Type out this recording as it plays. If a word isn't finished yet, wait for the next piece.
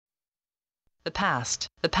The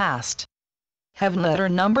past.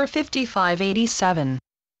 Heavenletter number 5587.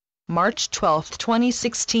 March 12,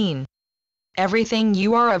 2016. Everything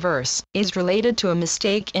you are averse is related to a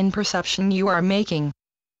mistake in perception you are making.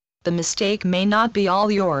 The mistake may not be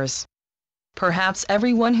all yours. Perhaps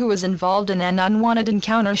everyone who is involved in an unwanted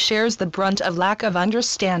encounter shares the brunt of lack of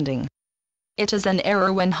understanding. It is an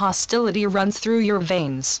error when hostility runs through your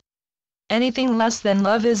veins. Anything less than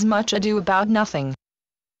love is much ado about nothing.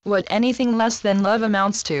 What anything less than love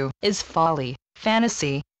amounts to is folly,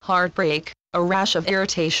 fantasy, heartbreak, a rash of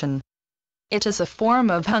irritation. It is a form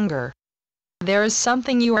of hunger. There is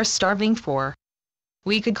something you are starving for.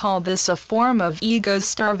 We could call this a form of ego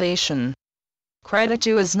starvation. Credit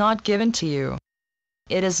due is not given to you.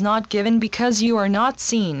 It is not given because you are not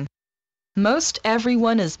seen. Most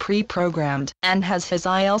everyone is pre-programmed and has his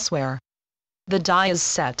eye elsewhere. The die is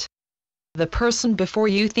set. The person before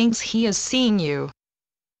you thinks he is seeing you.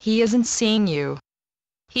 He isn't seeing you.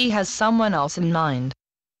 He has someone else in mind.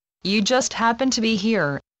 You just happen to be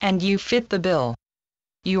here, and you fit the bill.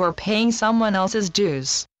 You are paying someone else's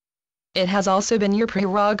dues. It has also been your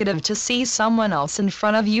prerogative to see someone else in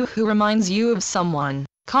front of you who reminds you of someone,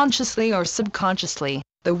 consciously or subconsciously,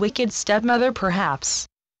 the wicked stepmother perhaps.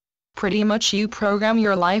 Pretty much you program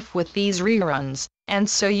your life with these reruns, and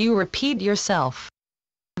so you repeat yourself.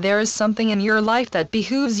 There is something in your life that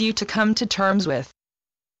behooves you to come to terms with.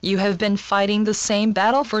 You have been fighting the same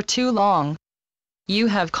battle for too long. You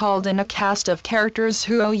have called in a cast of characters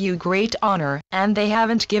who owe you great honor, and they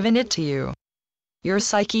haven't given it to you. Your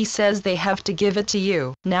psyche says they have to give it to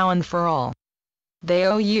you, now and for all. They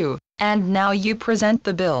owe you, and now you present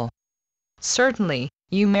the bill. Certainly,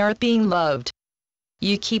 you merit being loved.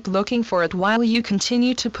 You keep looking for it while you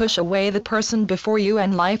continue to push away the person before you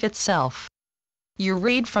and life itself. You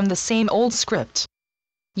read from the same old script.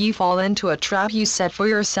 You fall into a trap you set for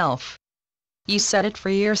yourself. You set it for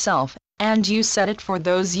yourself, and you set it for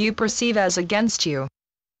those you perceive as against you.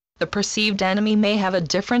 The perceived enemy may have a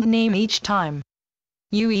different name each time.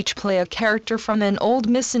 You each play a character from an old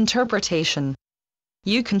misinterpretation.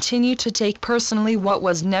 You continue to take personally what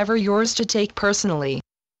was never yours to take personally.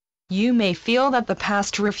 You may feel that the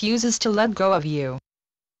past refuses to let go of you.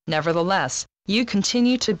 Nevertheless, you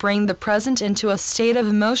continue to bring the present into a state of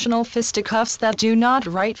emotional fisticuffs that do not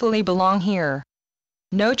rightfully belong here.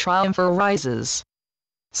 No triumph arises.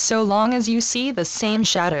 So long as you see the same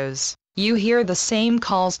shadows, you hear the same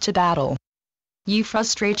calls to battle. You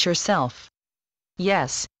frustrate yourself.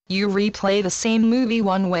 Yes, you replay the same movie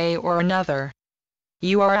one way or another.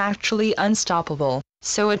 You are actually unstoppable,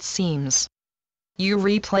 so it seems. You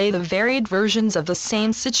replay the varied versions of the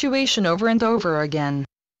same situation over and over again.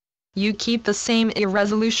 You keep the same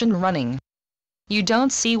irresolution running. You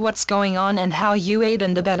don't see what's going on and how you aid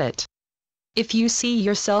and abet it. If you see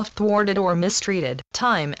yourself thwarted or mistreated,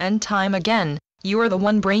 time and time again, you are the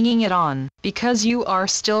one bringing it on, because you are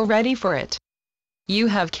still ready for it. You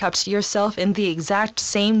have kept yourself in the exact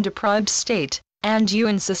same deprived state, and you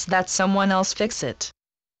insist that someone else fix it.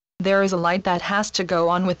 There is a light that has to go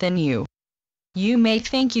on within you. You may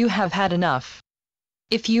think you have had enough.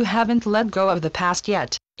 If you haven't let go of the past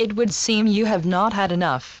yet, it would seem you have not had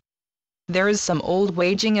enough. There is some old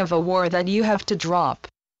waging of a war that you have to drop.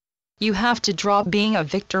 You have to drop being a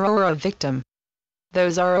victor or a victim.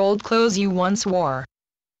 Those are old clothes you once wore.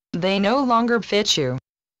 They no longer fit you.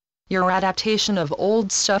 Your adaptation of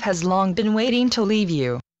old stuff has long been waiting to leave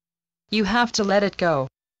you. You have to let it go.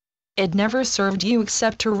 It never served you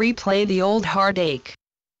except to replay the old heartache.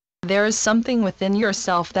 There is something within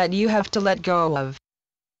yourself that you have to let go of.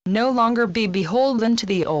 No longer be beholden to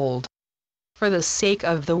the old. For the sake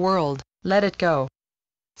of the world, let it go.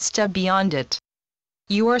 Step beyond it.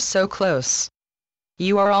 You are so close.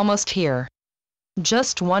 You are almost here.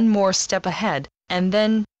 Just one more step ahead, and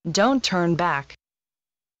then, don't turn back.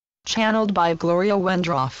 Channeled by Gloria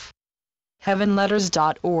Wendroff.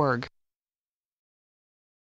 Heavenletters.org